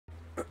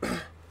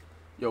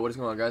Yo, what is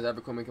going on, guys? I have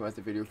a quick making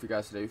the video for you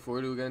guys today. Before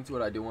we do get into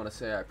it, I do want to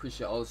say I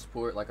appreciate all the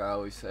support, like I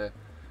always say.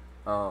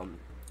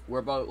 We're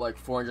about like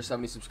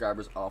 470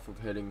 subscribers off of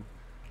hitting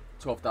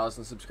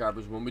 12,000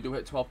 subscribers. When we do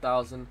hit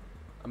 12,000, I'm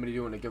going to be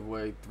doing a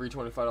giveaway, 3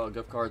 $25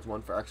 gift cards,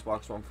 one for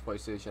Xbox, one for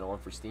PlayStation, and one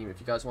for Steam. If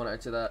you guys want to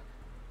enter that,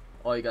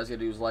 all you guys got to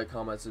do is like,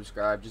 comment,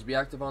 subscribe. Just be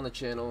active on the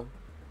channel.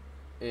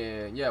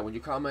 And yeah, when you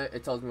comment,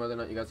 it tells me whether or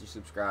not you guys are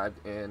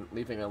subscribed, and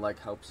leaving a like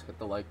helps hit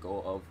the like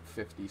goal of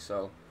 50.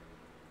 So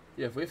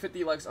yeah, if we have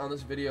 50 likes on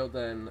this video,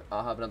 then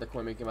I'll have another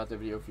coin making the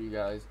video for you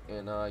guys.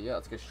 And yeah,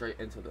 let's get straight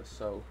into this.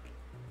 So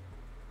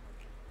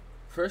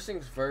first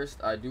things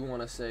first, I do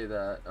want to say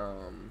that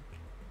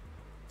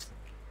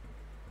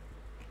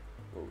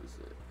what was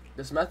it?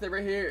 This method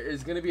right here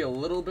is gonna be a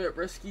little bit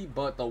risky,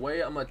 but the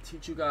way I'm gonna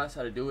teach you guys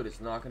how to do it, it's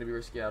not gonna be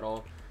risky at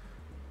all.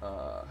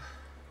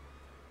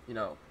 You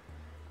know,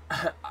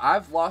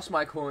 I've lost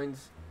my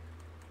coins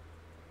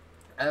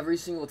every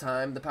single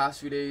time the past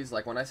few days.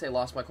 Like when I say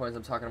lost my coins,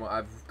 I'm talking about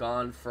I've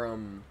gone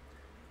from,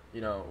 you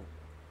know,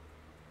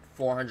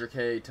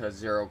 400k to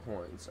 0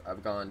 coins.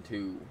 I've gone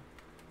to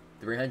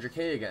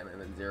 300k again and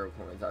then 0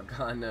 coins. I've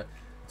gone to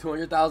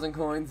 200,000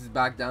 coins,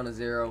 back down to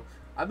 0.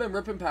 I've been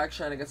ripping packs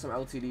trying to get some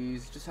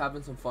LTDs, just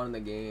having some fun in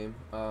the game.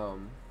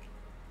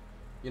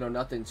 You know,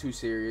 nothing too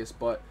serious,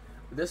 but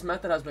this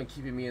method has been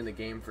keeping me in the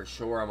game for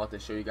sure. I'm about to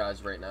show you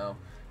guys right now,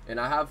 and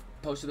I have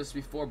posted this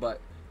before, but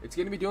it's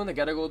going to be doing the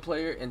get a gold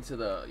player into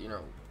the, you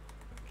know,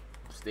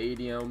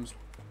 stadiums,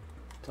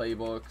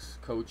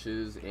 playbooks,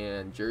 coaches,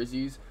 and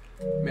jerseys.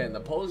 Man, the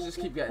pulls just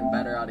keep getting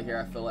better out of here.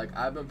 I feel like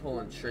I've been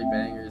pulling straight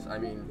bangers. I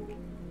mean,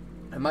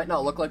 it might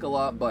not look like a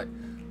lot, but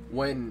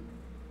when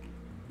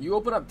you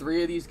open up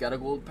 3 of these get a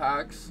gold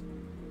packs,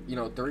 you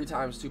know, 3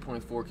 times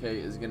 2.4k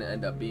is going to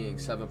end up being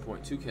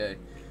 7.2k.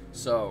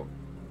 So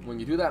when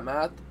you do that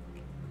math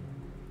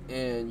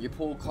and you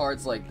pull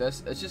cards like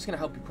this, it's just going to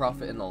help you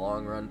profit in the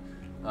long run.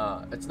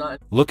 It's not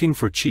looking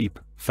for cheap,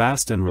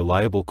 fast and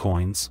reliable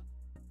coins?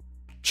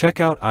 Check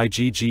out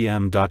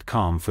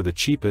IGGM.com for the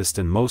cheapest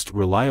and most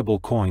reliable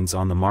coins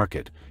on the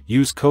market.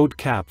 Use code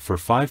CAP for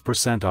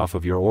 5% off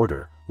of your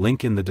order.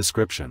 Link in the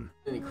description.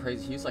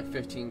 Crazy. He's like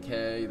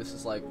 15k. This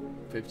is like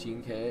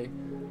 15k.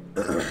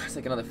 It's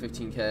like another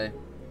 15k.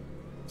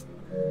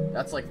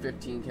 That's like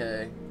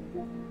 15k.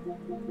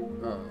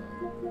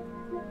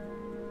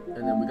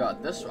 And then we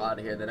got this out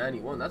of here, the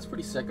 91. That's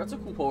pretty sick. That's a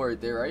cool pull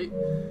right there, right?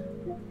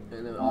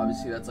 And then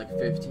obviously that's like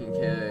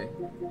 15k.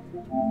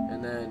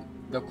 And then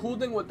the cool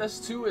thing with this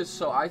too is,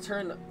 so I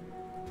turn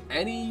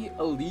any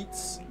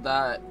elites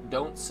that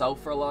don't sell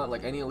for a lot,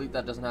 like any elite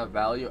that doesn't have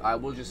value, I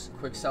will just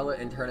quick sell it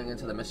and turn it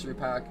into the mystery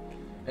pack.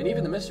 And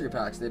even the mystery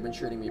packs, they've been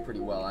treating me pretty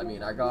well. I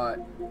mean, I got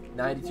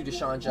 92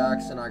 Deshaun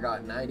Jackson, I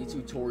got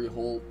 92 Torrey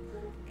Holt.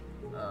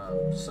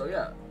 So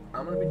yeah,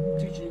 I'm gonna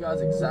be teaching you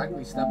guys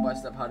exactly step by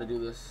step how to do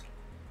this.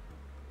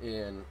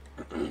 And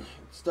it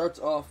starts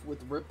off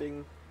with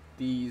ripping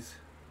these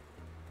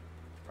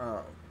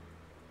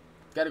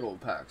get a gold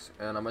packs,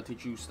 and I'm gonna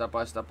teach you step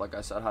by step, like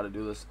I said, how to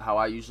do this, how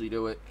I usually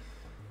do it.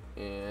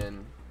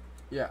 And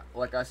yeah,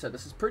 like I said,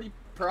 this is pretty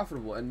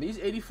profitable. And these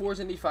 84s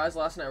and 85s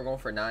last night were going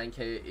for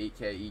 9k,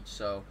 8k each.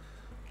 So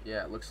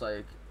yeah, it looks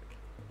like,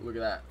 look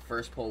at that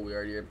first pull,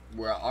 we're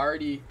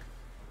already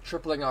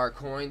tripling our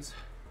coins.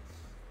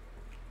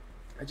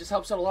 It just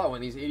helps out a lot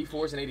when these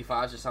 84s and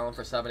 85s are selling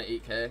for 7 to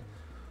 8k.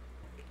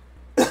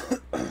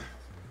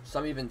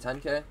 Some even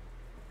 10k.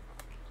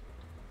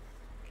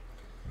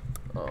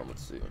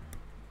 Let's see.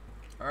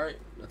 Alright,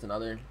 that's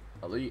another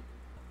elite.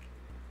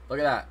 Look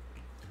at that.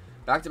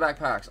 Back-to-back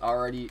packs.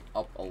 Already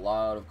up a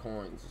lot of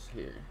coins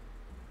here.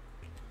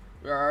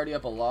 We're already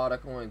up a lot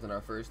of coins in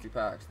our first 2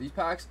 packs. These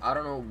packs, I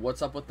don't know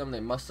what's up with them. They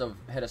must have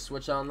hit a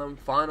switch on them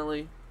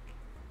finally.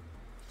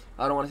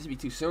 I don't want it to be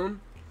too soon,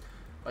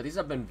 but these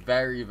have been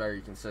very, very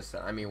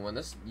consistent. I mean, when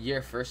this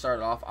year first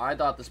started off, I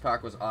thought this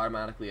pack was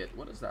automatically it.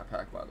 What is that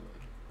pack, by the way?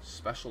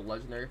 Special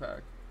legendary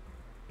pack.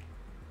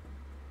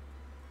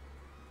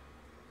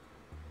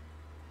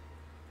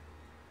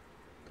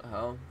 The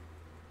hell?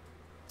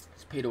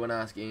 It's pay to win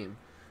ass game.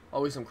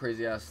 Always some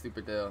crazy ass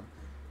stupid deal.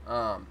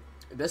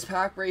 This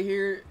pack right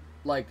here,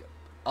 like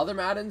other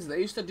Maddens,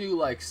 they used to do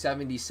like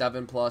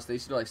 77 plus. They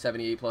used to do like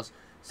 78 plus,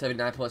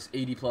 79 plus,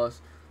 80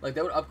 plus. Like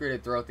they would upgrade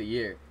it throughout the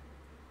year.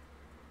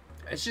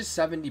 It's just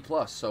 70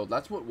 plus, so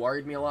that's what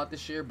worried me a lot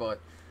this year.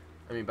 But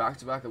I mean,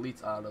 back-to-back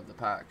elites out of the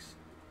packs.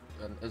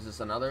 And is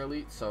this another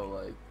elite? So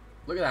like,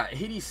 look at that,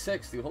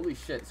 86, dude. Holy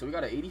shit. So we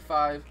got an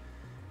 85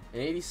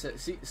 and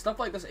 86. See, stuff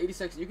like this,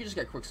 86, you can just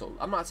get quick sold.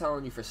 I'm not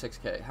telling you for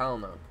 6k. Hell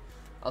no.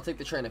 I'll take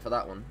the training for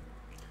that one.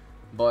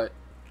 But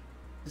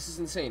this is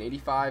insane.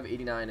 85,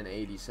 89, and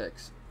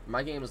 86.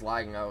 My game is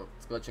lagging out.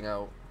 It's glitching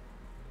out.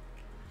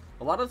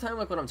 A lot of the time,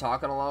 like when I'm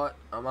talking a lot,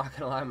 I'm not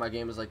gonna lie, my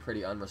game is like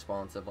pretty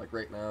unresponsive. Like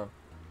right now,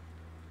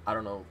 I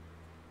don't know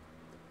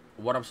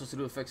what I'm supposed to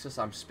do to fix this.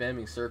 I'm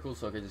spamming circles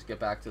so I can just get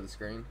back to the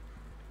screen.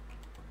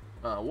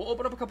 We'll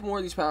open up a couple more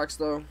of these packs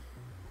though.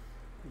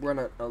 We're on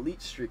an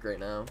elite streak right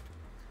now.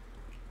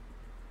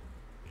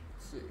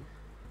 Let's see.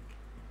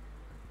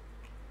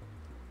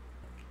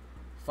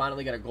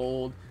 finally get a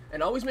gold.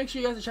 And always make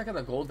sure you guys are checking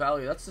the gold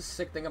value. That's the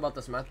sick thing about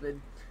this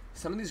method.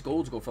 Some of these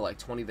golds go for like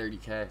 20,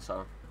 30K,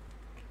 so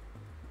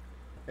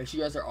make sure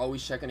you guys are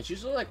always checking. It's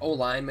usually like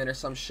O-lineman or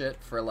some shit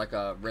for like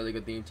a really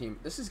good theme team.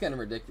 This is getting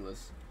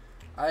ridiculous.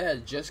 I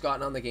had just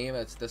gotten on the game.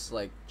 It's this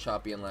like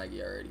choppy and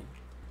laggy already.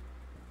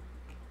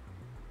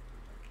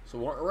 So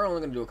we're only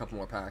going to do a couple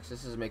more packs.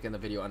 This is making the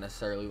video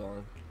unnecessarily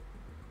long.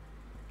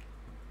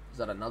 Is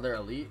that another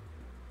elite?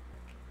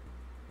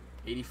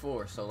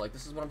 84. So like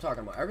this is what I'm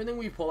talking about. Everything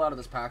we pull out of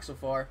this pack so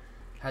far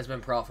has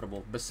been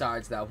profitable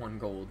besides that one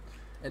gold.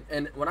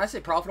 And when I say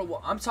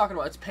profitable, I'm talking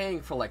about it's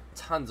paying for like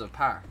tons of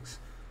packs.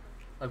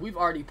 Like we've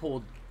already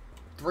pulled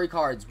 3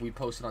 cards we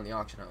posted on the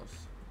auction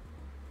house.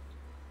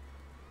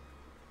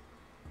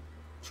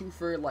 2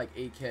 for like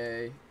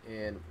 8K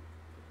and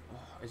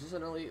is this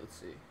an elite? Let's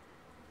see.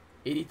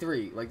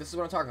 83. Like this is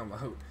what I'm talking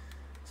about.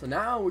 So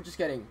now we're just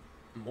getting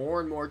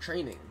more and more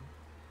training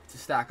to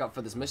stack up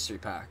for this mystery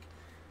pack.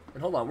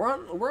 And hold on, we're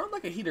on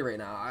like a heater right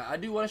now. I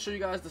do want to show you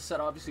guys the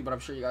set obviously, but I'm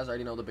sure you guys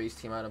already know the base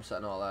team item set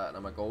and all that, and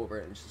I'm gonna go over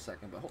it in just a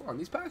second. But hold on,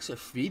 these packs are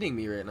feeding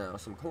me right now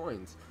some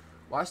coins.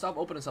 Why stop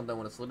opening something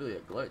when it's literally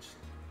a glitch?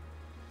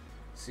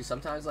 See,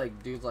 sometimes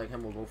like dudes like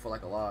him will go for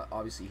like a lot.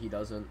 Obviously he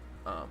doesn't.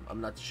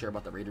 I'm not too sure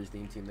about the Raiders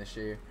theme team this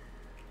year.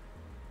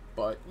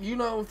 But you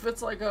know, if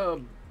it's like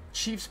a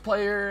Chiefs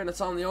player and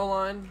it's on the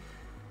O-line,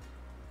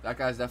 that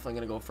guy's definitely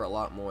gonna go for a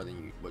lot more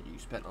than what you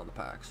spent on the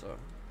pack. So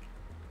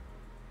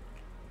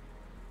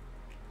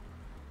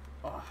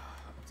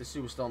if this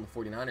dude was still on the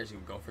 49ers, he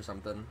could go for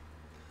something.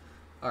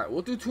 Alright,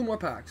 we'll do 2 more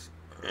packs.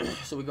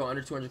 So we go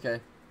under 200K.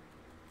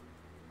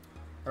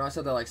 I know I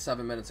said that like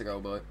 7 minutes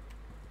ago, but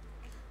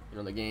you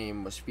know the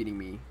game was feeding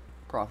me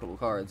profitable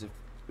cards. If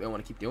we don't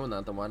want to keep doing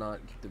that, then why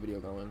not keep the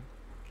video going?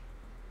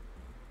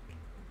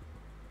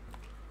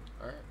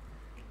 Alright.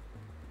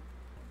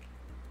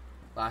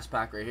 Last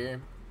pack right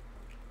here.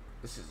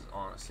 This is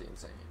honestly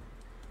insane.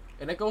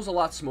 And it goes a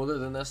lot smoother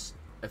than this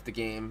if the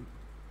game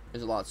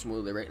is a lot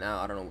smoother. Right now,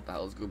 I don't know what the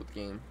hell is good with the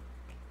game.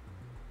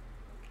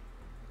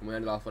 And we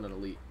ended off with an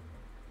elite.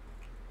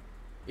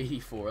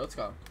 84. Let's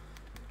go.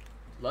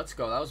 Let's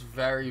go. That was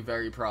very,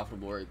 very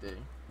profitable right there.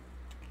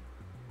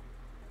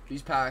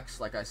 These packs,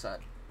 like I said,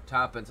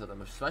 tap into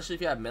them. Especially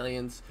if you have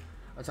millions.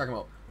 I'm talking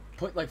about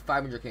put like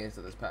 500K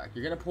into this pack.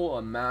 You're going to pull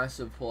a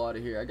massive pull out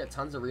of here. I got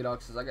tons of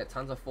Reduxes. I got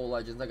tons of Full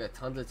Legends. I got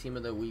tons of Team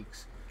of the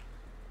Weeks.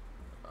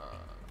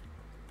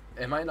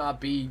 It might not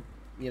be,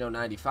 you know,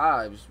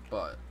 95s,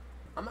 but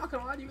I'm not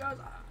going to lie to you guys.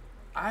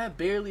 I have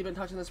barely been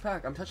touching this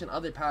pack. I'm touching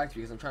other packs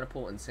because I'm trying to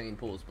pull insane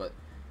pulls, but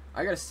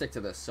I got to stick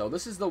to this. So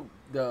this is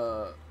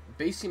the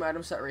base team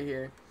item set right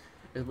here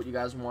is what you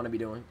guys want to be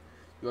doing.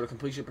 You go to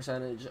completion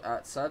percentage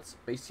at sets,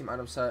 base team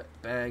item set,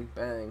 bang,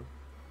 bang.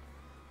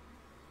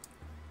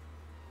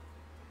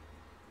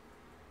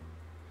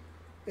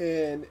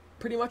 And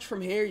pretty much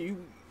from here,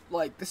 you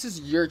like this is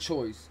your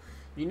choice.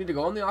 You need to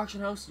go in the auction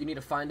house. You need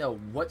to find out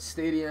what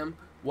stadium,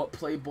 what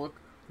playbook,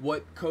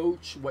 what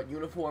coach, what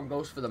uniform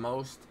goes for the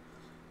most.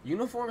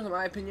 Uniforms, in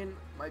my opinion,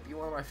 might be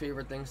one of my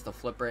favorite things to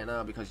flip right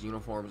now because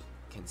uniforms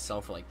can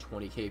sell for like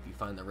 20K if you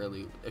find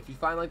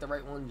like the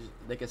right ones.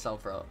 They can sell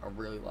for a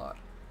really lot,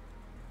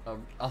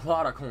 a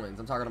lot of coins.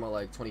 I'm talking about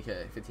like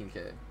 20K, 15K.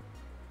 If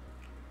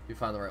you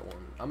find the right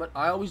one.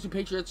 I always do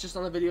Patriots just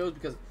on the videos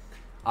because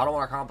I don't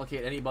want to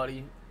complicate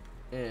anybody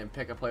and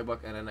pick a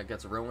playbook and then it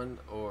gets ruined,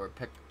 or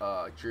pick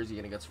a jersey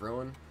and it gets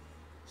ruined.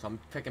 So I'm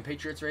picking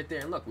Patriots right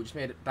there. And look, we just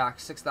made it back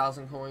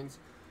 6,000 coins.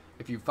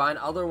 If you find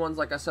other ones,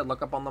 like I said,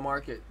 look up on the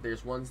market.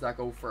 There's ones that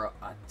go for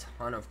a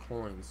ton of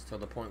coins to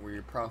the point where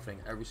you're profiting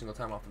every single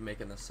time off of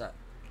making this set.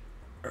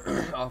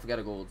 Off Get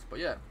a Golds. But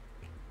yeah,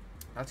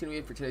 that's going to be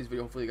it for today's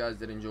video. Hopefully you guys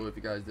did enjoy. If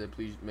you guys did,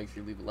 please make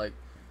sure you leave a like,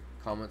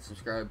 comment,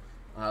 subscribe.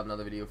 I'll have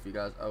another video for you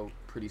guys out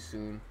pretty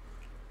soon.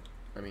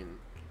 I mean,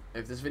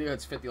 if this video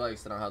hits 50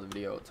 likes, then I'll have the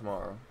video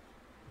tomorrow.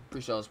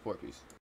 Appreciate all the support. Peace.